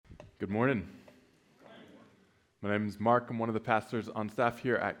Good morning. My name is Mark. I'm one of the pastors on staff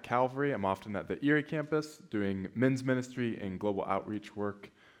here at Calvary. I'm often at the Erie campus doing men's ministry and global outreach work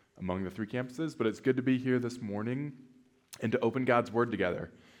among the three campuses, but it's good to be here this morning and to open God's Word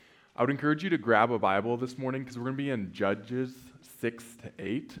together. I would encourage you to grab a Bible this morning because we're going to be in Judges 6 to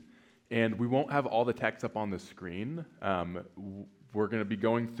 8, and we won't have all the text up on the screen. We're going to be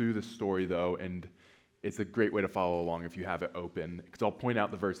going through the story, though, and it's a great way to follow along if you have it open, because I'll point out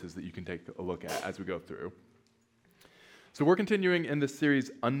the verses that you can take a look at as we go through. So we're continuing in this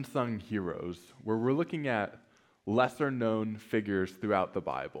series, Unsung Heroes, where we're looking at lesser-known figures throughout the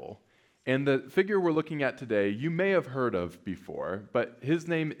Bible. And the figure we're looking at today, you may have heard of before, but his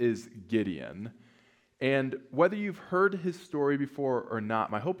name is Gideon. And whether you've heard his story before or not,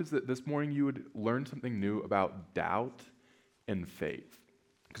 my hope is that this morning you would learn something new about doubt and faith.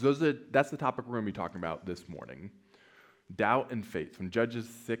 Because that's the topic we're going to be talking about this morning. Doubt and faith, from Judges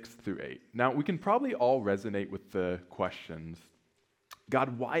 6 through 8. Now, we can probably all resonate with the questions,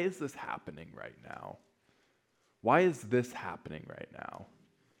 God, why is this happening right now? Why is this happening right now?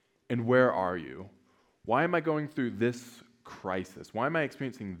 And where are you? Why am I going through this crisis? Why am I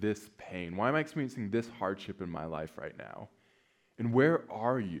experiencing this pain? Why am I experiencing this hardship in my life right now? And where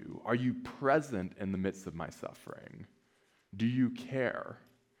are you? Are you present in the midst of my suffering? Do you care?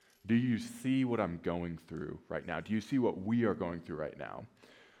 Do you see what I'm going through right now? Do you see what we are going through right now?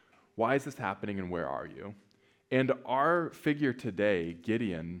 Why is this happening and where are you? And our figure today,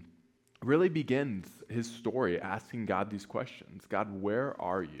 Gideon, really begins his story asking God these questions. God, where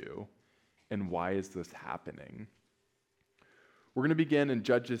are you? And why is this happening? We're going to begin in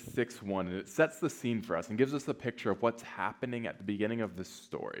Judges 6:1, and it sets the scene for us and gives us a picture of what's happening at the beginning of this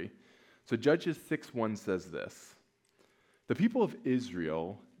story. So Judges 6:1 says this: The people of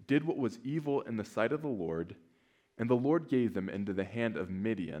Israel did what was evil in the sight of the Lord, and the Lord gave them into the hand of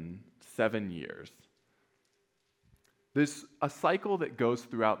Midian 7 years. There's a cycle that goes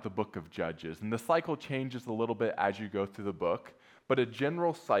throughout the book of Judges, and the cycle changes a little bit as you go through the book, but a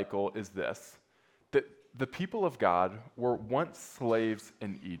general cycle is this, that the people of God were once slaves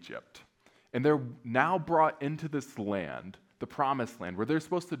in Egypt, and they're now brought into this land, the promised land, where they're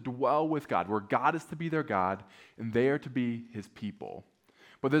supposed to dwell with God, where God is to be their God, and they are to be his people.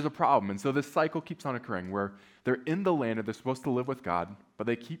 But there's a problem, and so this cycle keeps on occurring where they're in the land and they're supposed to live with God, but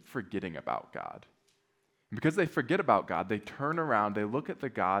they keep forgetting about God. And because they forget about God, they turn around, they look at the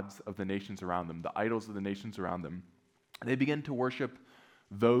gods of the nations around them, the idols of the nations around them, and they begin to worship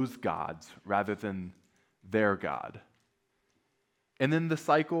those gods rather than their God. And then the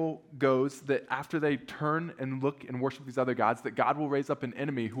cycle goes that after they turn and look and worship these other gods, that God will raise up an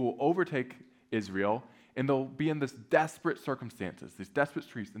enemy who will overtake Israel, and they'll be in this desperate circumstances, these desperate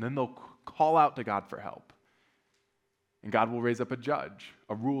streets, and then they'll call out to God for help. And God will raise up a judge,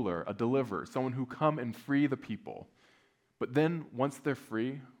 a ruler, a deliverer, someone who come and free the people. But then once they're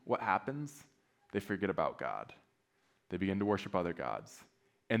free, what happens? They forget about God. They begin to worship other gods.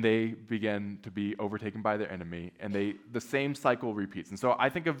 And they begin to be overtaken by their enemy, and the same cycle repeats. And so I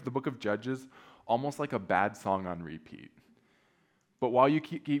think of the book of Judges almost like a bad song on repeat. But while you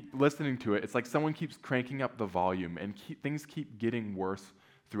keep listening to it, it's like someone keeps cranking up the volume, and things keep getting worse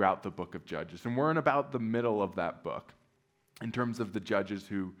throughout the book of Judges. And we're in about the middle of that book in terms of the judges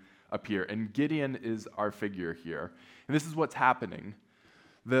who appear. And Gideon is our figure here. And this is what's happening.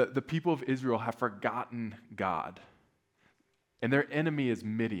 The people of Israel have forgotten God. And their enemy is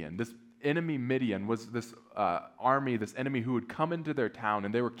Midian. This enemy Midian was this army, this enemy who would come into their town,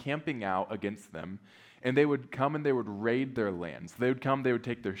 and they were camping out against them. And they would come and they would raid their lands. They would come, they would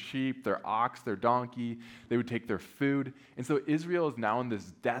take their sheep, their ox, their donkey. They would take their food. And so Israel is now in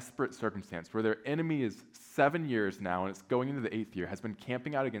this desperate circumstance where their enemy is 7 years now, and it's going into the 8th year, has been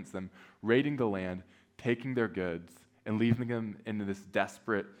camping out against them, raiding the land, taking their goods, and leaving them into this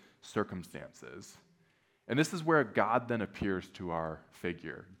desperate circumstances. And this is where God then appears to our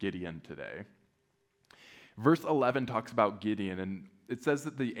figure, Gideon, today. Verse 11 talks about Gideon, and it says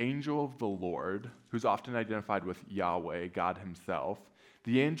that the angel of the Lord, who's often identified with Yahweh, God himself,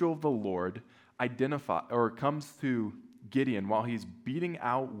 the angel of the Lord comes to Gideon while he's beating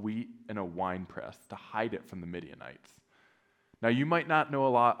out wheat in a winepress to hide it from the Midianites. Now, you might not know a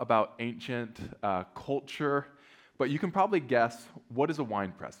lot about ancient culture, but you can probably guess, what is a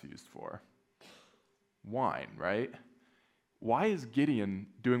winepress used for? Wine, right? Why is Gideon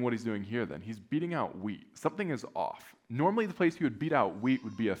doing what he's doing here then? He's beating out wheat. Something is off. Normally the place you would beat out wheat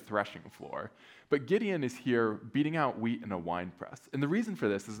would be a threshing floor, but Gideon is here beating out wheat in a wine press. And the reason for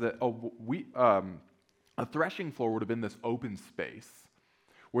this is that a threshing floor would have been this open space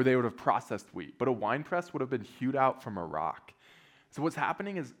where they would have processed wheat, but a wine press would have been hewed out from a rock. So what's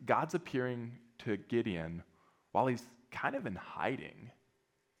happening is God's appearing to Gideon while he's kind of in hiding.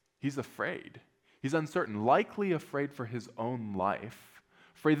 He's afraid. He's uncertain, likely afraid for his own life,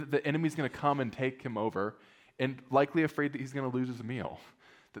 afraid that the enemy's going to come and take him over, and likely afraid that he's going to lose his meal,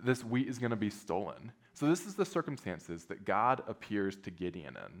 that this wheat is going to be stolen. So this is the circumstances that God appears to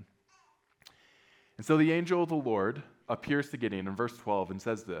Gideon in. And so the angel of the Lord appears to Gideon in verse 12 and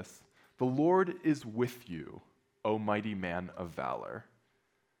says this, "The Lord is with you, O mighty man of valor."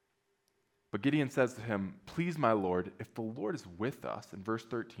 But Gideon says to him, "Please, my Lord, if the Lord is with us," in verse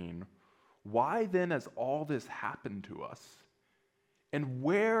 13, "why then has all this happened to us? And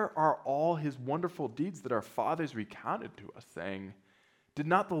where are all his wonderful deeds that our fathers recounted to us, saying, 'Did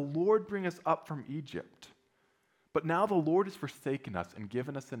not the Lord bring us up from Egypt?' But now the Lord has forsaken us and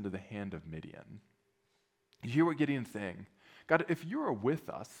given us into the hand of Midian." You hear what Gideon's saying? God, if you are with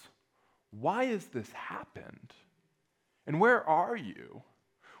us, why has this happened? And where are you?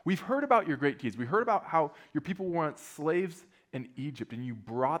 We've heard about your great deeds. We heard about how your people were once slaves in Egypt and you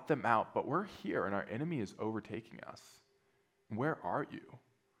brought them out, but we're here and our enemy is overtaking us. Where are you?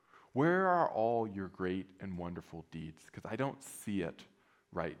 Where are all your great and wonderful deeds? Because I don't see it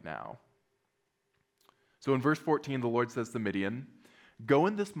right now. So in verse 14, the Lord says to Midian, "Go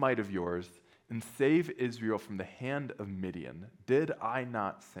in this might of yours and save Israel from the hand of Midian. Did I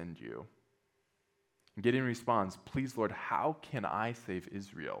not send you?" And Gideon responds, "Please, Lord, how can I save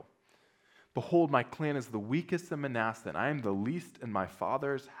Israel? Behold, my clan is the weakest in Manasseh, and I am the least in my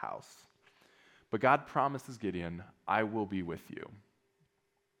father's house." But God promises Gideon, "I will be with you.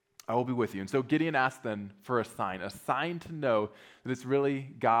 I will be with you." And so Gideon asks then for a sign to know that it's really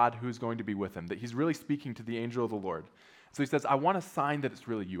God who's going to be with him, that he's really speaking to the angel of the Lord. So he says, "I want a sign that it's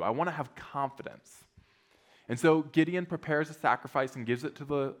really you. I want to have confidence." And so Gideon prepares a sacrifice and gives it to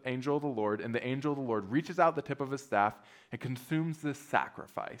the angel of the Lord, and the angel of the Lord reaches out the tip of his staff and consumes this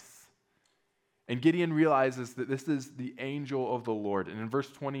sacrifice. And Gideon realizes that this is the angel of the Lord. And in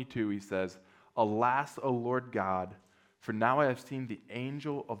verse 22, he says, "Alas, O Lord God, for now I have seen the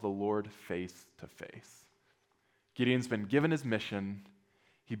angel of the Lord face to face." Gideon's been given his mission.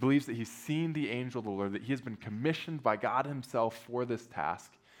 He believes that he's seen the angel of the Lord, that he has been commissioned by God himself for this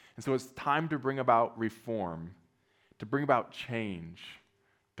task. And so it's time to bring about reform, to bring about change,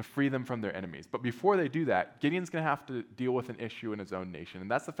 to free them from their enemies. But before they do that, Gideon's going to have to deal with an issue in his own nation,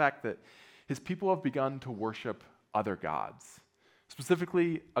 and that's the fact that his people have begun to worship other gods,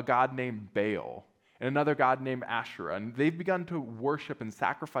 specifically a god named Baal and another god named Asherah, and they've begun to worship and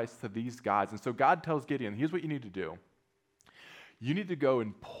sacrifice to these gods. And so God tells Gideon, here's what you need to do. You need to go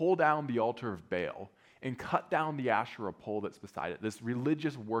and pull down the altar of Baal and cut down the Asherah pole that's beside it, this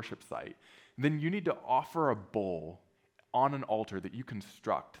religious worship site. And then you need to offer a bull on an altar that you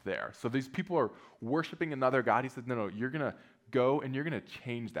construct there. So these people are worshiping another god. He said, no, you're going to go and you're going to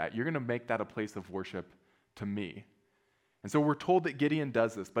change that. You're going to make that a place of worship to me. And so we're told that Gideon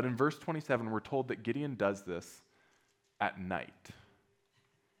does this, but in verse 27, we're told that Gideon does this at night.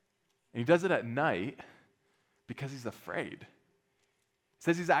 And he does it at night because he's afraid. It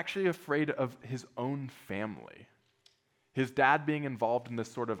says he's actually afraid of his own family. His dad being involved in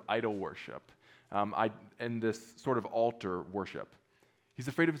this sort of idol worship, and this sort of altar worship. He's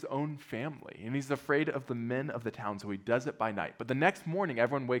afraid of his own family, and he's afraid of the men of the town, so he does it by night. But the next morning,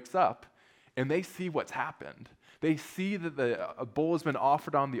 everyone wakes up, and they see what's happened. They see that a bull has been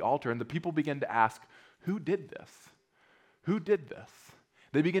offered on the altar, and the people begin to ask, who did this? Who did this?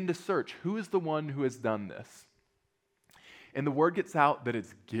 They begin to search, who is the one who has done this? And the word gets out that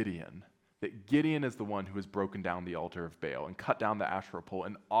it's Gideon, that Gideon is the one who has broken down the altar of Baal and cut down the Asherah pole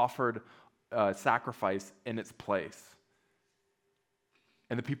and offered sacrifice in its place.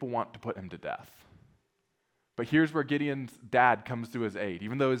 And the people want to put him to death. But here's where Gideon's dad comes to his aid.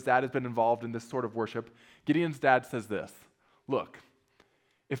 Even though his dad has been involved in this sort of worship, Gideon's dad says this, look,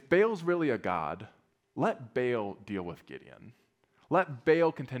 if Baal's really a god, let Baal deal with Gideon. Let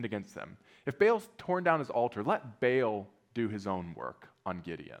Baal contend against him. If Baal's torn down his altar, let Baal do his own work on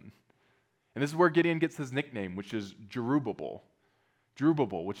Gideon. And this is where Gideon gets his nickname, which is Jerubbaal.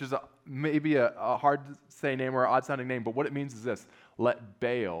 Jerubbaal, which is maybe a hard to say name or an odd-sounding name, but what it means is this: let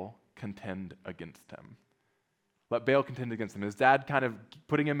Baal contend against him. Let Baal contend against him. His dad kind of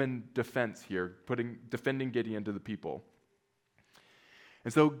putting him in defense here, defending Gideon to the people.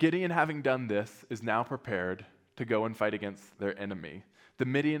 And so Gideon, having done this, is now prepared to go and fight against their enemy. The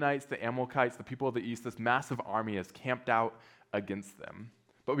Midianites, the Amalekites, the people of the east, this massive army has camped out against them.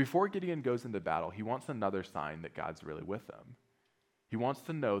 But before Gideon goes into battle, he wants another sign that God's really with him. He wants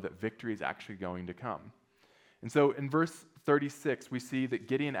to know that victory is actually going to come. And so in verse 36, we see that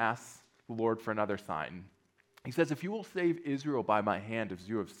Gideon asks the Lord for another sign. He says, if you will save Israel by my hand, as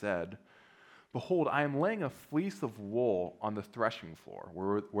you have said, behold, I am laying a fleece of wool on the threshing floor,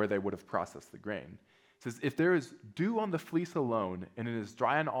 where they would have processed the grain. He says, if there is dew on the fleece alone, and it is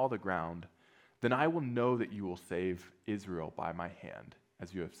dry on all the ground, then I will know that you will save Israel by my hand,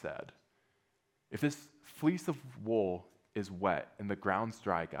 as you have said. If this fleece of wool is wet and the ground's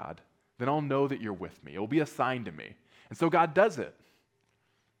dry, God, then I'll know that you're with me. It will be a sign to me. And so God does it.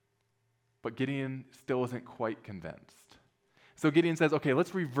 But Gideon still isn't quite convinced. So Gideon says, okay,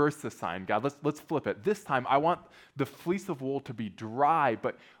 let's reverse the sign, God. Let's flip it. This time, I want the fleece of wool to be dry,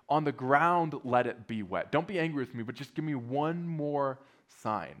 but on the ground, let it be wet. Don't be angry with me, but just give me one more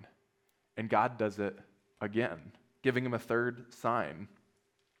sign. And God does it again, giving him a third sign.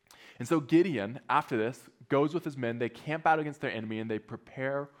 And so Gideon, after this, goes with his men. They camp out against their enemy, and they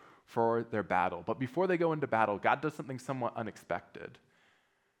prepare for their battle. But before they go into battle, God does something somewhat unexpected.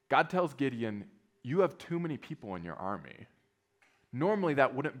 God tells Gideon, you have too many people in your army. Normally,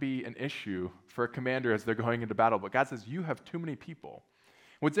 that wouldn't be an issue for a commander as they're going into battle, but God says, you have too many people.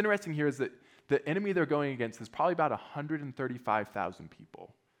 What's interesting here is that the enemy they're going against is probably about 135,000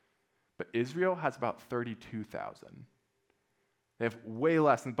 people, but Israel has about 32,000. They have way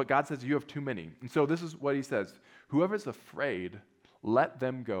less, but God says, you have too many. And so this is what he says, whoever's afraid, let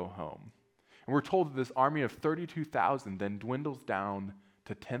them go home. And we're told that this army of 32,000 then dwindles down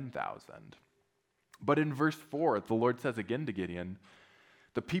to 10,000. But in verse 4, the Lord says again to Gideon,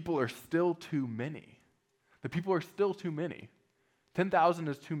 the people are still too many. The people are still too many. 10,000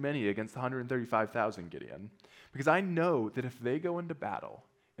 is too many against 135,000, Gideon. Because I know that if they go into battle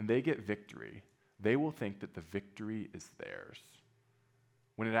and they get victory, they will think that the victory is theirs,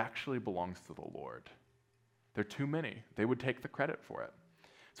 when it actually belongs to the Lord. They're too many. They would take the credit for it.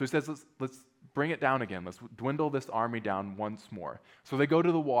 So he says, let's bring it down again. Let's dwindle this army down once more. So they go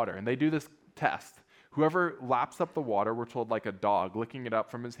to the water, and they do this test. Whoever laps up the water, we're told like a dog, licking it up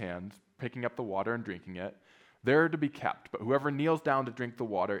from his hands, picking up the water and drinking it, they're to be kept. But whoever kneels down to drink the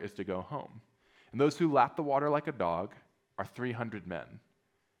water is to go home. And those who lap the water like a dog are 300 men.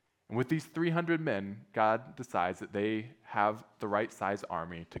 And with these 300 men, God decides that they have the right size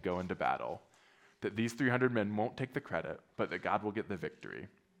army to go into battle, that these 300 men won't take the credit, but that God will get the victory.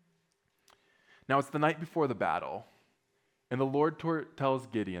 Now it's the night before the battle, and the Lord tells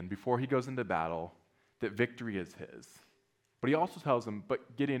Gideon before he goes into battle that victory is his. But he also tells him,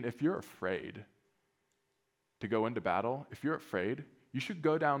 but Gideon, if you're afraid to go into battle, if you're afraid, you should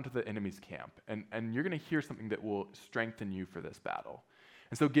go down to the enemy's camp, and you're going to hear something that will strengthen you for this battle.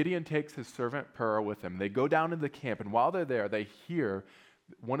 And so Gideon takes his servant Purah with him. They go down into the camp, and while they're there, they hear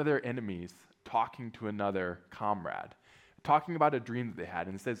one of their enemies talking to another comrade, talking about a dream that they had.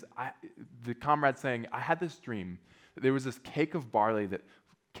 And it says, the comrade saying, I had this dream that there was this cake of barley that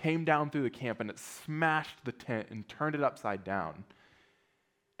came down through the camp, and it smashed the tent and turned it upside down.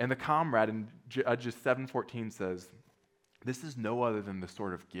 And the comrade in Judges 7:14 says, this is no other than the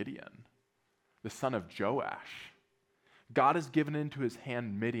sword of Gideon, the son of Joash. God has given into his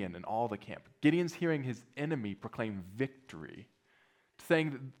hand Midian and all the camp. Gideon's hearing his enemy proclaim victory,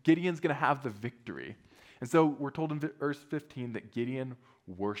 saying that Gideon's going to have the victory. And so we're told in verse 15 that Gideon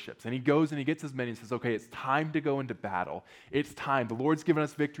worships. And he goes and he gets his men and says, okay, it's time to go into battle. It's time. The Lord's given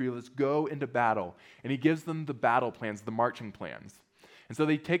us victory. Let's go into battle. And he gives them the battle plans, the marching plans. And so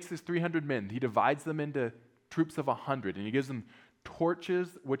he takes his 300 men. He divides them into troops of 100. And he gives them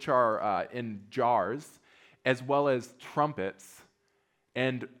torches, which are in jars, as well as trumpets,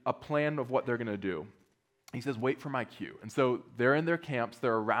 and a plan of what they're going to do. He says, wait for my cue. And so they're in their camps.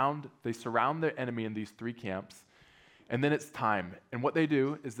 They surround their enemy in these 3 camps. And then it's time. And what they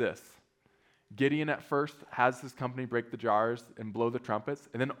do is this. Gideon at first has his company break the jars and blow the trumpets.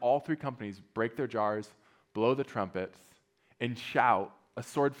 And then all 3 companies break their jars, blow the trumpets, and shout, a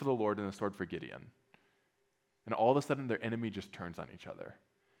sword for the Lord and a sword for Gideon. And all of a sudden, their enemy just turns on each other.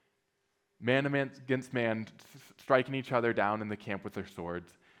 Man against man, striking each other down in the camp with their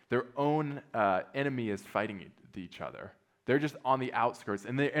swords. Their own enemy is fighting each other. They're just on the outskirts,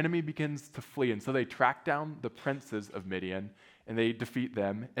 and the enemy begins to flee. And so they track down the princes of Midian, and they defeat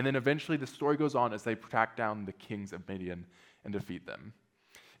them. And then eventually the story goes on as they track down the kings of Midian and defeat them.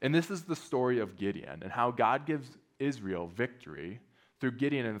 And this is the story of Gideon and how God gives Israel victory through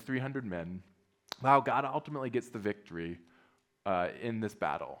Gideon and the 300 men, how God ultimately gets the victory in this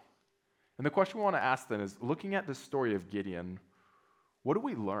battle. And the question we want to ask then is, looking at this story of Gideon, what do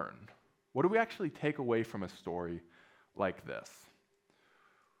we learn? What do we actually take away from a story like this?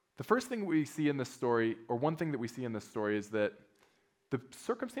 The first thing we see in this story, or one thing that we see in this story, is that the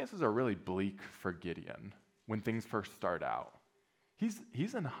circumstances are really bleak for Gideon when things first start out.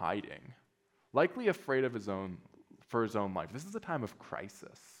 He's in hiding. likely afraid of his own life. This is a time of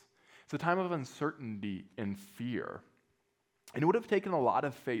crisis. It's a time of uncertainty and fear. And it would have taken a lot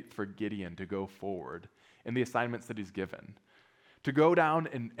of faith for Gideon to go forward in the assignments that he's given, to go down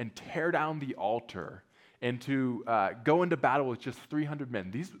and tear down the altar, and to go into battle with just 300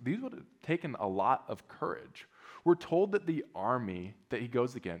 men. These would have taken a lot of courage. We're told that the army that he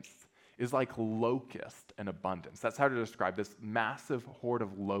goes against is like locust in abundance. That's how to describe this massive horde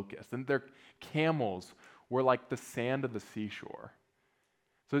of locusts. And their camels were like the sand of the seashore.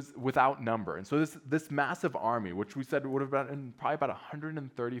 So it's without number. And so this massive army, which we said would have been probably about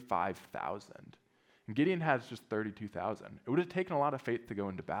 135,000. And Gideon has just 32,000. It would have taken a lot of faith to go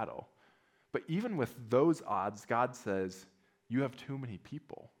into battle. But even with those odds, God says, you have too many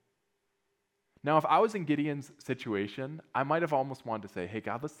people. Now, if I was in Gideon's situation, I might have almost wanted to say, hey,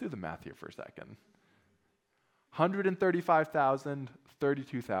 God, let's do the math here for a second. 135,000,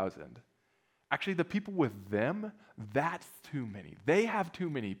 32,000. Actually, the people with them, that's too many. They have too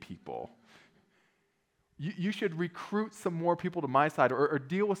many people. You should recruit some more people to my side or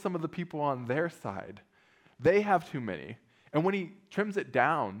deal with some of the people on their side. They have too many. And when he trims it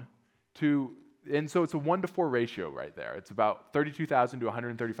down and so it's a 1-to-4 ratio right there. It's about 32,000 to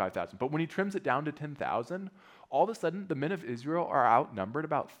 135,000. But when he trims it down to 10,000, all of a sudden the men of Israel are outnumbered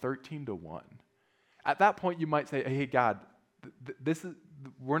about 13-1. At that point, you might say, hey, God,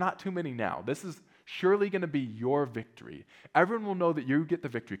 we're not too many now. This is surely going to be your victory. Everyone will know that you get the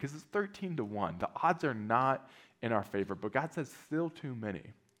victory because it's 13-1. The odds are not in our favor, but God says still too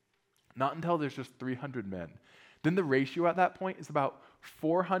many. Not until there's just 300 men. Then the ratio at that point is about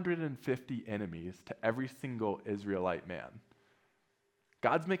 450 enemies to every single Israelite man.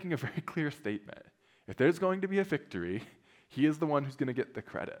 God's making a very clear statement. If there's going to be a victory, he is the one who's going to get the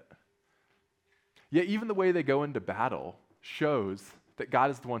credit. Yet even the way they go into battle shows that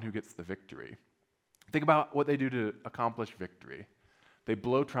God is the one who gets the victory. Think about what they do to accomplish victory. They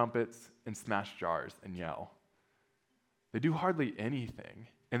blow trumpets and smash jars and yell. They do hardly anything,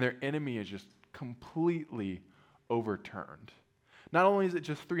 and their enemy is just completely overturned. Not only is it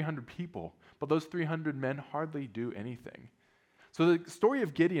just 300 people, but those 300 men hardly do anything. So the story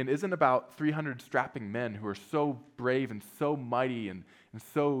of Gideon isn't about 300 strapping men who are so brave and so mighty and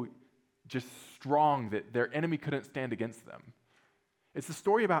so just strong that their enemy couldn't stand against them. It's a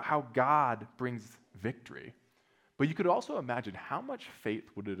story about how God brings victory. But you could also imagine how much faith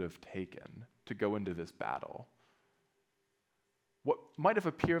would it have taken to go into this battle? What might have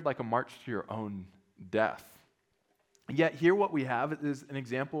appeared like a march to your own death. Yet here what we have is an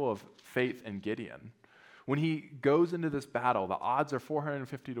example of faith in Gideon. When he goes into this battle, the odds are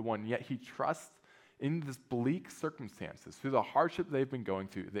 450-1, yet he trusts in this bleak circumstances, through the hardship they've been going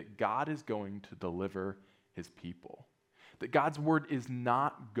through, that God is going to deliver his people. That God's word is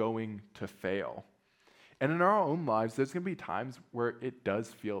not going to fail. And in our own lives, there's going to be times where it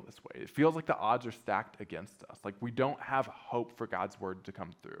does feel this way. It feels like the odds are stacked against us, like we don't have hope for God's word to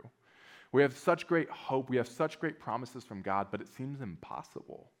come through. We have such great hope, we have such great promises from God, but it seems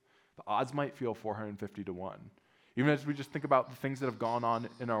impossible. The odds might feel 450-1. Even as we just think about the things that have gone on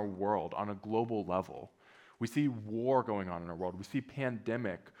in our world on a global level. We see war going on in our world. We see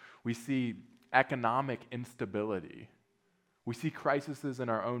pandemic. We see economic instability. We see crises in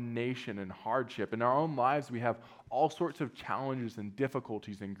our own nation and hardship. In our own lives, we have all sorts of challenges and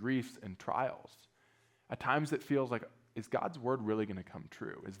difficulties and griefs and trials. At times it feels like, is God's word really going to come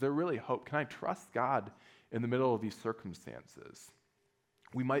true? Is there really hope? Can I trust God in the middle of these circumstances?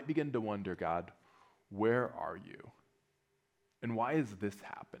 We might begin to wonder, God, where are you? And why is this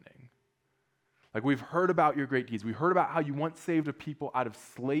happening? Like we've heard about your great deeds. We heard about how you once saved a people out of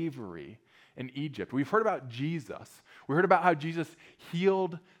slavery in Egypt. We've heard about Jesus. We heard about how Jesus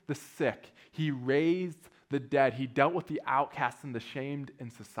healed the sick. He raised the dead. He dealt with the outcasts and the shamed in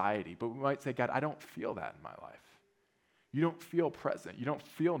society. But we might say, God, I don't feel that in my life. You don't feel present. You don't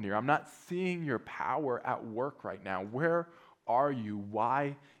feel near. I'm not seeing your power at work right now. Where are you?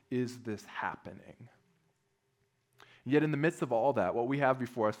 Why is this happening? Yet in the midst of all that, what we have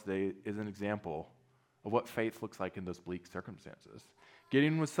before us today is an example of what faith looks like in those bleak circumstances.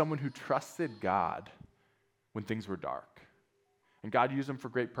 Gideon was someone who trusted God when things were dark. And God used him for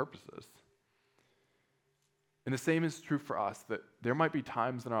great purposes. And the same is true for us, that there might be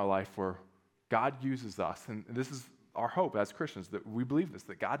times in our life where God uses us, and this is our hope as Christians, that we believe this,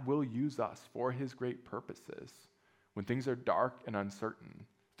 that God will use us for his great purposes when things are dark and uncertain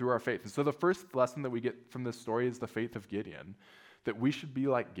through our faith. And so the first lesson that we get from this story is the faith of Gideon, that we should be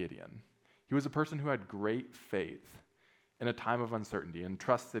like Gideon. He was a person who had great faith in a time of uncertainty and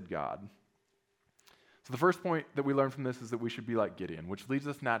trusted God. So the first point that we learn from this is that we should be like Gideon, which leads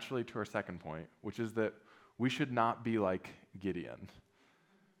us naturally to our second point, which is that we should not be like Gideon.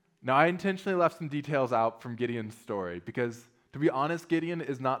 Now, I intentionally left some details out from Gideon's story because, to be honest, Gideon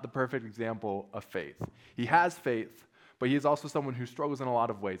is not the perfect example of faith. He has faith, but he is also someone who struggles in a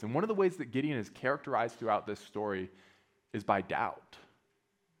lot of ways. And one of the ways that Gideon is characterized throughout this story is by doubt,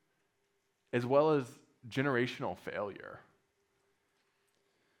 as well as generational failure.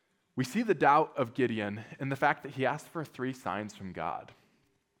 We see the doubt of Gideon in the fact that he asked for 3 signs from God.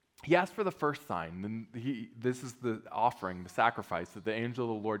 He asked for the first sign, and this is the offering, the sacrifice that the angel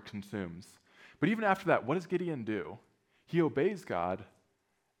of the Lord consumes. But even after that, what does Gideon do? He obeys God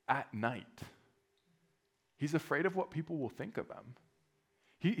at night. He's afraid of what people will think of him.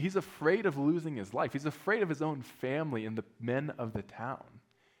 He's afraid of losing his life. He's afraid of his own family and the men of the town.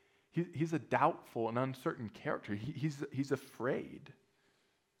 He's a doubtful and uncertain character. He's afraid.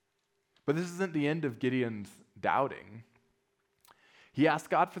 But this isn't the end of Gideon's doubting. He asks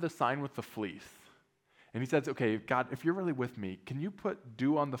God for the sign with the fleece. And he says, okay, God, if you're really with me, can you put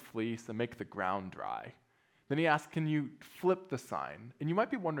dew on the fleece and make the ground dry? Then he asks, can you flip the sign? And you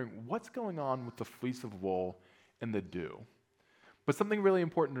might be wondering, what's going on with the fleece of wool and the dew? But something really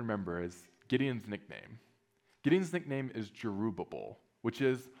important to remember is Gideon's nickname. Gideon's nickname is Jerubbaal, which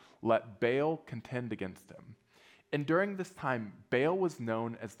is, let Baal contend against him. And during this time, Baal was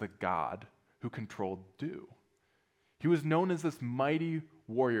known as the god who controlled dew. He was known as this mighty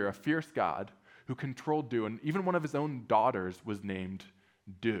warrior, a fierce god who controlled dew, and even one of his own daughters was named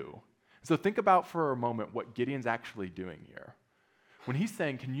Dew. So think about for a moment what Gideon's actually doing here. When he's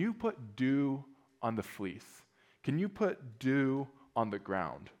saying, can you put dew on the fleece? Can you put dew on the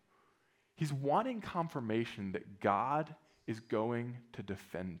ground? He's wanting confirmation that God is going to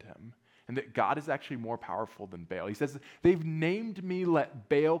defend him and that God is actually more powerful than Baal. He says, they've named me, let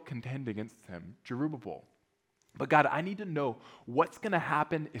Baal contend against him, Jerubbaal. But God, I need to know what's going to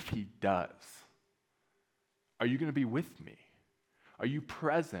happen if he does. Are you going to be with me? Are you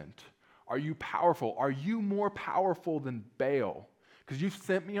present? Are you powerful? Are you more powerful than Baal? Because you've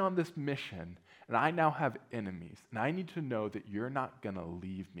sent me on this mission, and I now have enemies, and I need to know that you're not going to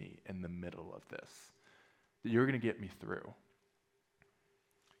leave me in the middle of this, that you're going to get me through.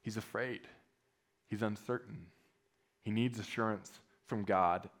 He's afraid. He's uncertain. He needs assurance from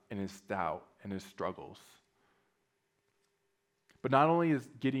God in his doubt and his struggles. But not only is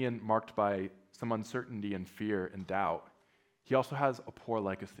Gideon marked by some uncertainty and fear and doubt, he also has a poor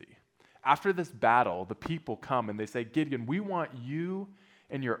legacy. After this battle, the people come and they say, Gideon, we want you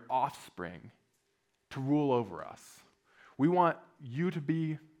and your offspring to rule over us. We want you to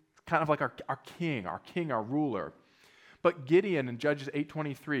be kind of like our king, our ruler. But Gideon in Judges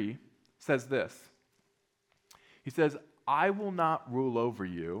 8:23 says this. He says, I will not rule over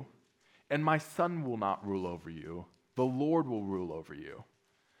you, and my son will not rule over you. The Lord will rule over you.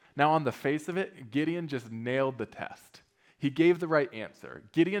 Now, on the face of it, Gideon just nailed the test. He gave the right answer.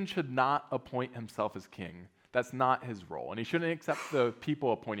 Gideon should not appoint himself as king. That's not his role, and he shouldn't accept the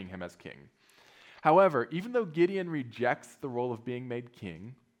people appointing him as king. However, even though Gideon rejects the role of being made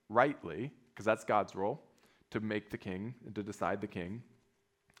king, rightly, because that's God's role, to make the king, to decide the king,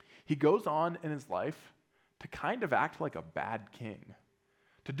 he goes on in his life to kind of act like a bad king,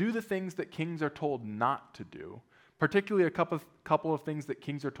 to do the things that kings are told not to do, particularly a couple of things that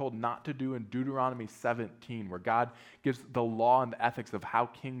kings are told not to do in Deuteronomy 17, where God gives the law and the ethics of how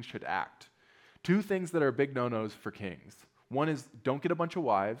kings should act. 2 things that are big no-nos for kings. One is don't get a bunch of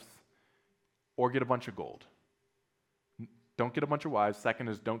wives or get a bunch of gold. Don't get a bunch of wives. Second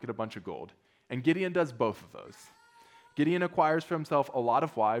is don't get a bunch of gold. And Gideon does both of those. Gideon acquires for himself a lot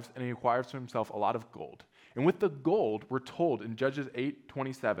of wives, and he acquires for himself a lot of gold. And with the gold, we're told in Judges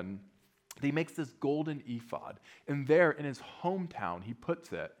 8:27, that he makes this golden ephod. And there in his hometown, he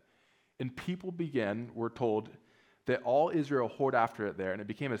puts it. And people begin, we're told, that all Israel whored after it there, and it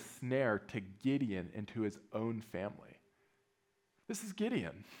became a snare to Gideon and to his own family. This is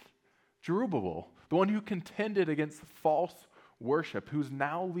Gideon, Jerubbaal, the one who contended against false worship, who's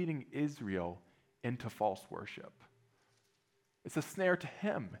now leading Israel into false worship. It's a snare to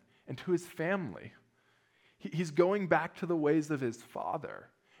him and to his family. He's going back to the ways of his father,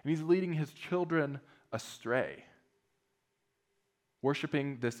 and he's leading his children astray,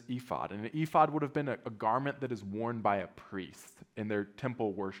 worshiping this ephod. And an ephod would have been a garment that is worn by a priest in their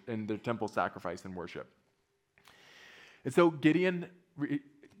temple worship, in their temple sacrifice and worship. And so Gideon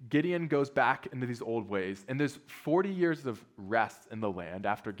goes back into these old ways, and there's 40 years of rest in the land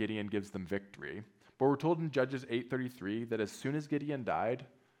after Gideon gives them victory. But we're told in Judges 8:33 that as soon as Gideon died,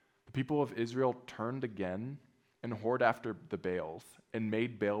 the people of Israel turned again and whored after the Baals and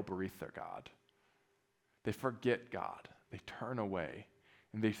made Baal Berith their god. They forget God. They turn away.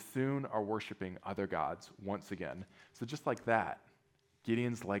 And they soon are worshiping other gods once again. So just like that,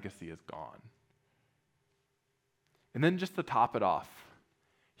 Gideon's legacy is gone. And then just to top it off,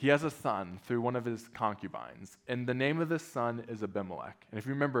 he has a son through one of his concubines, and the name of this son is Abimelech. And if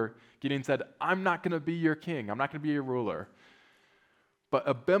you remember, Gideon said, I'm not going to be your king. I'm not going to be your ruler. But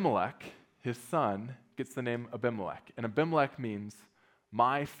Abimelech, his son, gets the name Abimelech. And Abimelech means,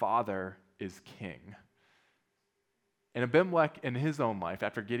 my father is king. And Abimelech, in his own life,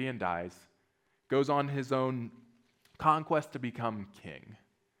 after Gideon dies, goes on his own conquest to become king.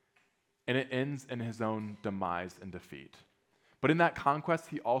 And it ends in his own demise and defeat. But in that conquest,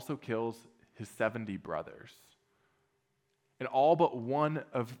 he also kills his 70 brothers. And all but one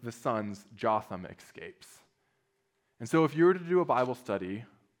of the sons, Jotham, escapes. And so if you were to do a Bible study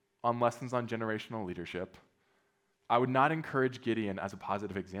on lessons on generational leadership, I would not encourage Gideon as a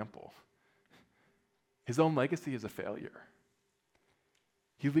positive example. His own legacy is a failure.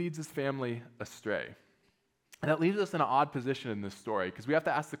 He leads his family astray. And that leaves us in an odd position in this story, because we have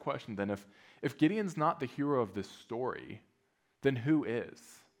to ask the question then, if Gideon's not the hero of this story, then who is?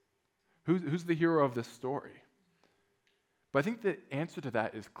 Who's the hero of this story? But I think the answer to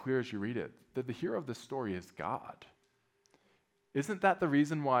that is clear as you read it, that the hero of this story is God. Isn't that the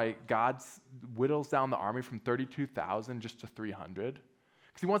reason why God whittles down the army from 32,000 just to 300?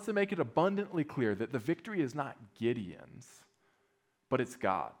 Because he wants to make it abundantly clear that the victory is not Gideon's, but it's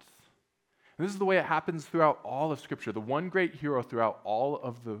God's. And this is the way it happens throughout all of Scripture. The one great hero throughout all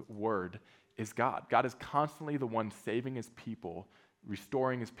of the Word is God. God is constantly the one saving his people,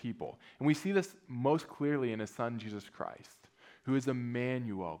 restoring his people. And we see this most clearly in his son, Jesus Christ, who is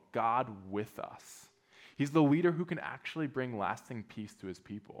Emmanuel, God with us. He's the leader who can actually bring lasting peace to his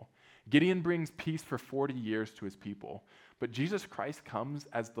people. Gideon brings peace for 40 years to his people, but Jesus Christ comes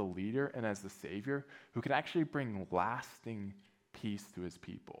as the leader and as the Savior who can actually bring lasting peace to his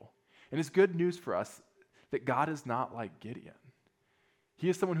people. And it's good news for us that God is not like Gideon. He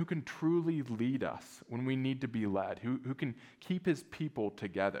is someone who can truly lead us when we need to be led, who can keep his people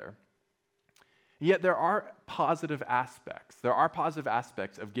together. Yet there are positive aspects. There are positive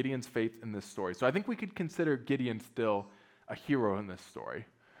aspects of Gideon's faith in this story. So I think we could consider Gideon still a hero in this story.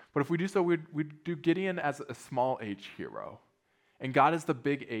 But if we do so, we'd do Gideon as a small h hero. And God is the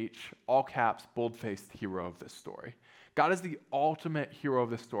big H, all caps, bold-faced hero of this story. God is the ultimate hero of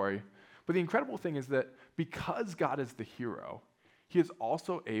this story. But the incredible thing is that because God is the hero, he is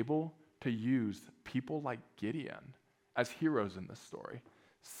also able to use people like Gideon as heroes in this story.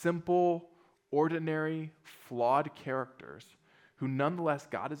 Simple, ordinary, flawed characters who nonetheless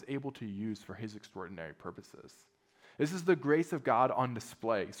God is able to use for his extraordinary purposes. This is the grace of God on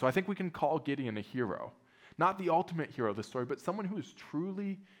display. So I think we can call Gideon a hero. Not the ultimate hero of the story, but someone who is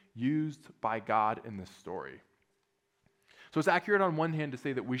truly used by God in this story. So it's accurate on one hand to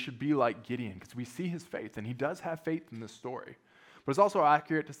say that we should be like Gideon because we see his faith, and he does have faith in this story. But it's also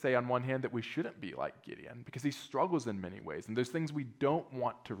accurate to say on one hand that we shouldn't be like Gideon because he struggles in many ways, and there's things we don't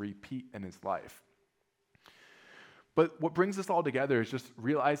want to repeat in his life. But what brings us all together is just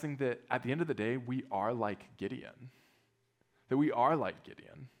realizing that at the end of the day, we are like Gideon. That we are like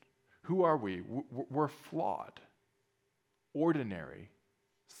Gideon. Who are we? We're flawed, ordinary,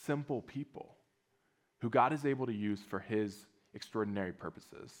 simple people who God is able to use for his extraordinary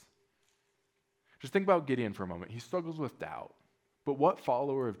purposes. Just think about Gideon for a moment. He struggles with doubt. But what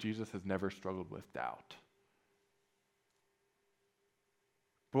follower of Jesus has never struggled with doubt?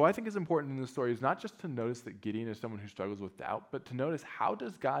 But what I think is important in this story is not just to notice that Gideon is someone who struggles with doubt, but to notice how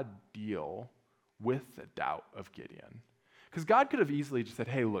does God deal with the doubt of Gideon? Because God could have easily just said,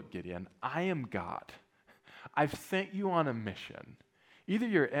 hey, look, Gideon, I am God. I've sent you on a mission. Either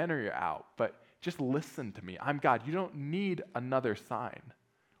you're in or you're out, but just listen to me. I'm God. You don't need another sign.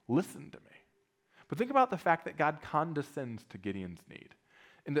 Listen to me. But think about the fact that God condescends to Gideon's need,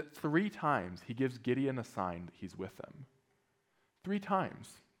 and that 3 times he gives Gideon a sign that he's with him. 3 times.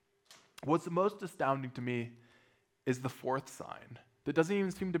 What's most astounding to me is the 4th sign that doesn't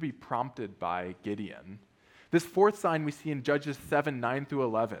even seem to be prompted by Gideon. This 4th sign we see in Judges 7, 9 through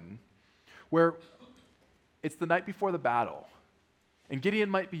 11, where it's the night before the battle. And Gideon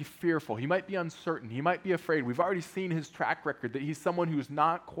might be fearful. He might be uncertain. He might be afraid. We've already seen his track record that he's someone who's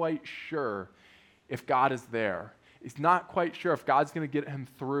not quite sure if God is there. He's not quite sure if God's going to get him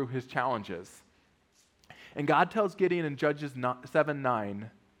through his challenges. And God tells Gideon in Judges 7,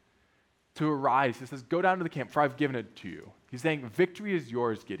 9 to arise. He says, go down to the camp, for I've given it to you. He's saying, victory is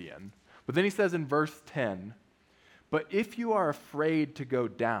yours, Gideon. But then he says in verse 10, but if you are afraid to go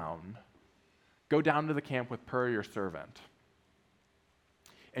down to the camp with Pur, your servant.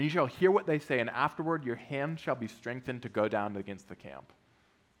 and you shall hear what they say, and afterward your hand shall be strengthened to go down against the camp.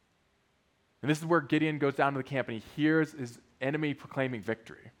 And this is where Gideon goes down to the camp and he hears his enemy proclaiming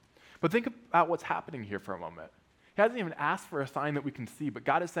victory. But think about what's happening here for a moment. He hasn't even asked for a sign that we can see, but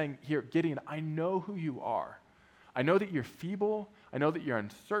God is saying here, Gideon, I know who you are. I know that you're feeble. I know that you're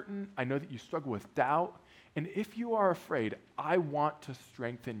uncertain. I know that you struggle with doubt. And if you are afraid, I want to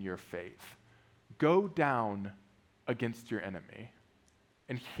strengthen your faith. Go down against your enemy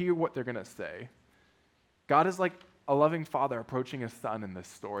and hear what they're going to say. God is like a loving father approaching his son in this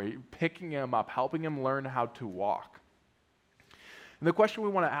story, picking him up, helping him learn how to walk. And the question we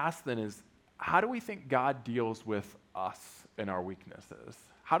want to ask then is, how do we think God deals with us in our weaknesses?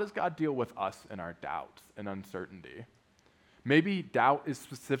 How does God deal with us in our doubts and uncertainty? Maybe doubt is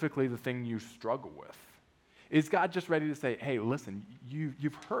specifically the thing you struggle with. Is God just ready to say, hey, listen,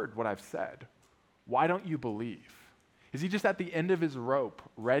 you've heard what I've said. Why don't you believe? Is he just at the end of his rope,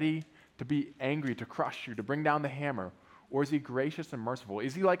 ready to be angry, to crush you, to bring down the hammer? Or is he gracious and merciful?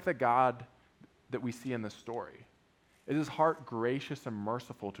 Is he like the God that we see in the story? Is his heart gracious and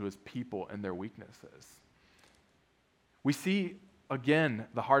merciful to his people and their weaknesses? We see, again,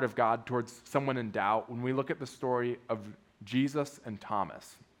 the heart of God towards someone in doubt when we look at the story of Jesus and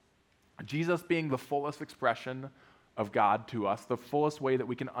Thomas. Jesus being the fullest expression of God to us, the fullest way that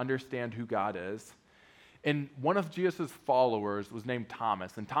we can understand who God is. And one of Jesus' followers was named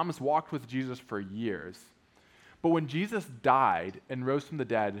Thomas, and Thomas walked with Jesus for years. But when Jesus died and rose from the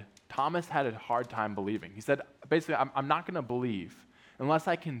dead, Thomas had a hard time believing. He said, basically, I'm not going to believe unless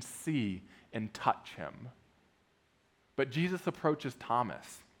I can see and touch him. But Jesus approaches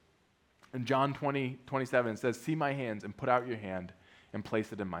Thomas. In John 20:27, it says, see my hands and put out your hand and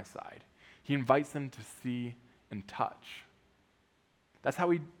place it in my side. He invites him to see and touch. That's how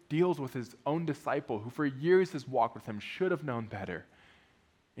he deals with his own disciple, who for years has walked with him, should have known better,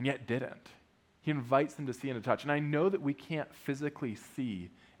 and yet didn't. He invites him to see and to touch. And I know that we can't physically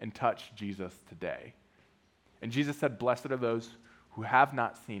see and touch Jesus today. And Jesus said, blessed are those who have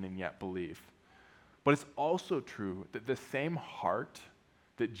not seen and yet believe. But it's also true that the same heart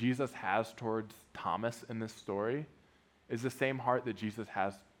that Jesus has towards Thomas in this story is the same heart that Jesus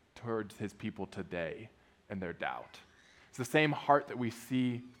has towards his people today and their doubt. It's the same heart that we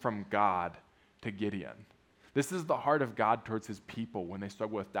see from God to Gideon. This is the heart of God towards his people when they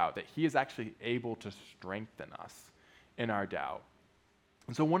struggle with doubt, that he is actually able to strengthen us in our doubt.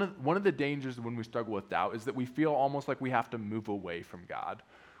 And so one of the dangers when we struggle with doubt is that we feel almost like we have to move away from God.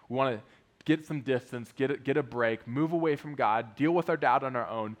 We want to get some distance, get a break, move away from God, deal with our doubt on our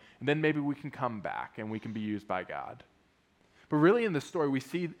own, and then maybe we can come back and we can be used by God. But really in this story, we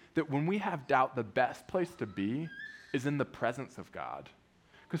see that when we have doubt, the best place to be is in the presence of God.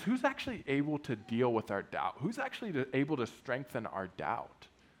 Because who's actually able to deal with our doubt? Who's actually able to strengthen our doubt?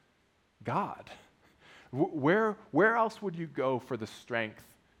 God. Where else would you go for the strength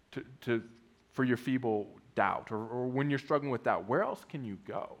for your feeble doubt? Or when you're struggling with doubt, where else can you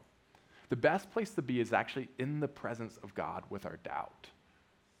go? The best place to be is actually in the presence of God with our doubt.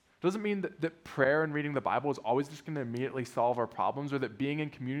 Doesn't mean that prayer and reading the Bible is always just going to immediately solve our problems, or that being in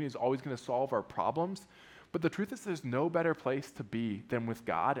community is always going to solve our problems. But the truth is there's no better place to be than with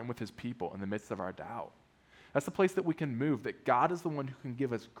God and with his people in the midst of our doubt. That's the place that we can move, that God is the one who can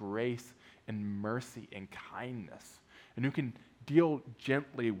give us grace and mercy and kindness, and who can deal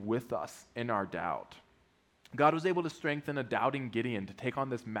gently with us in our doubt. God was able to strengthen a doubting Gideon to take on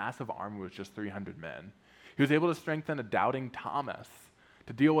this massive army with just 300 men. He was able to strengthen a doubting Thomas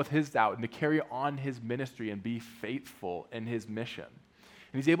to deal with his doubt and to carry on his ministry and be faithful in his mission.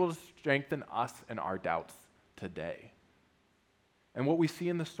 And he's able to strengthen us in our doubts today. And what we see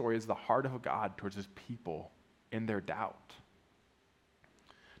in the story is the heart of God towards his people in their doubt.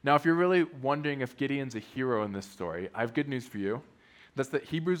 Now, if you're really wondering if Gideon's a hero in this story, I have good news for you. That's that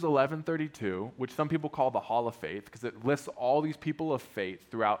Hebrews 11:32, which some people call the Hall of Faith, because it lists all these people of faith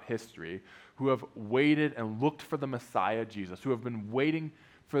throughout history who have waited and looked for the Messiah, Jesus, who have been waiting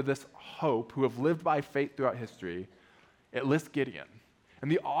for this hope, who have lived by faith throughout history. It lists Gideon. And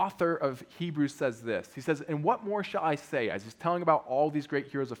the author of Hebrews says this. He says, and what more shall I say? As he's telling about all these great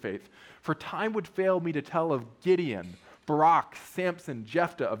heroes of faith, for time would fail me to tell of Gideon, Barak, Samson,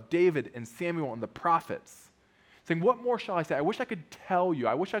 Jephthah, of David and Samuel and the prophets. Saying, what more shall I say? I wish I could tell you.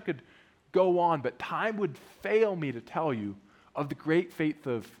 I wish I could go on, but time would fail me to tell you of the great faith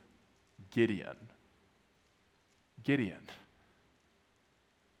of Gideon. Gideon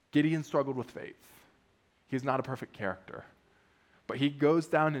struggled with faith. He's not a perfect character. But he goes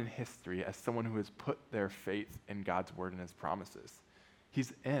down in history as someone who has put their faith in God's word and his promises.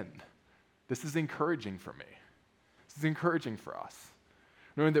 He's in. This is encouraging for me. This is encouraging for us.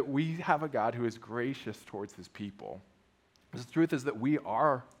 knowing that we have a God who is gracious towards his people. The truth is that we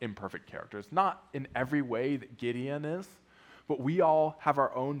are imperfect characters, not in every way that Gideon is, but we all have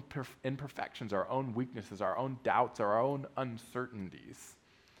our own imperfections, our own weaknesses, our own doubts, our own uncertainties.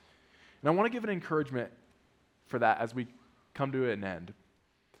 And I want to give an encouragement for that as we come to an end.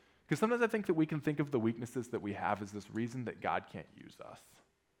 Because sometimes I think that we can think of the weaknesses that we have as this reason that God can't use us.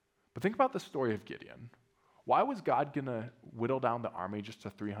 But think about the story of Gideon. Why was God going to whittle down the army just to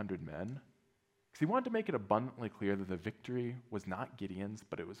 300 men? Because he wanted to make it abundantly clear that the victory was not Gideon's,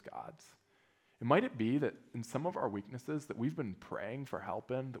 but it was God's. And might it be that in some of our weaknesses that we've been praying for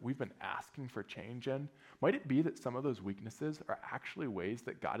help in, that we've been asking for change in, might it be that some of those weaknesses are actually ways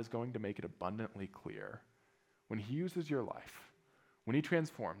that God is going to make it abundantly clear when he uses your life, when he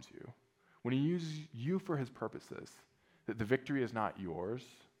transforms you, when he uses you for his purposes, that the victory is not yours,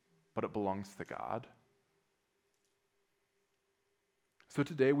 but it belongs to God? So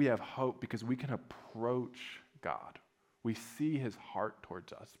today we have hope because we can approach God. We see his heart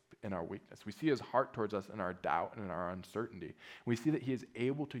towards us in our weakness. We see his heart towards us in our doubt and in our uncertainty. We see that he is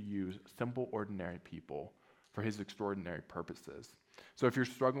able to use simple, ordinary people for his extraordinary purposes. So if you're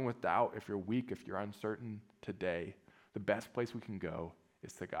struggling with doubt, if you're weak, if you're uncertain today, the best place we can go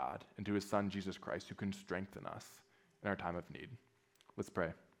is to God and to his son, Jesus Christ, who can strengthen us in our time of need. Let's pray.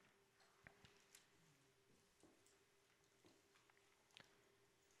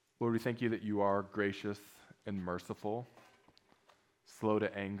 Lord, we thank you that you are gracious and merciful, slow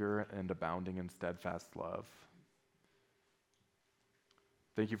to anger and abounding in steadfast love.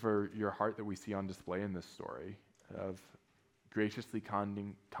 Thank you for your heart that we see on display in this story of graciously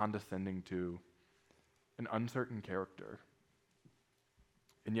condescending to an uncertain character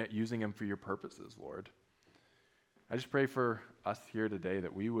and yet using him for your purposes, Lord. I just pray for us here today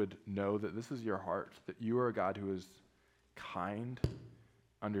that we would know that this is your heart, that you are a God who is kind,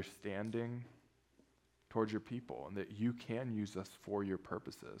 understanding towards your people, and that you can use us for your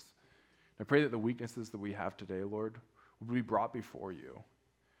purposes. I pray that the weaknesses that we have today, Lord, would be brought before you,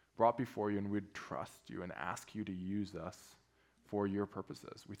 and we'd trust you and ask you to use us for your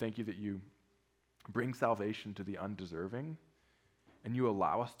purposes. We thank you that you bring salvation to the undeserving, and you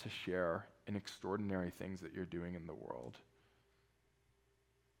allow us to share in extraordinary things that you're doing in the world.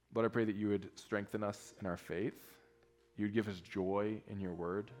 Lord, I pray that you would strengthen us in our faith, you would give us joy in your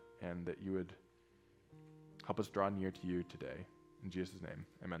word, and that you would help us draw near to you today. In Jesus' name,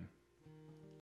 amen.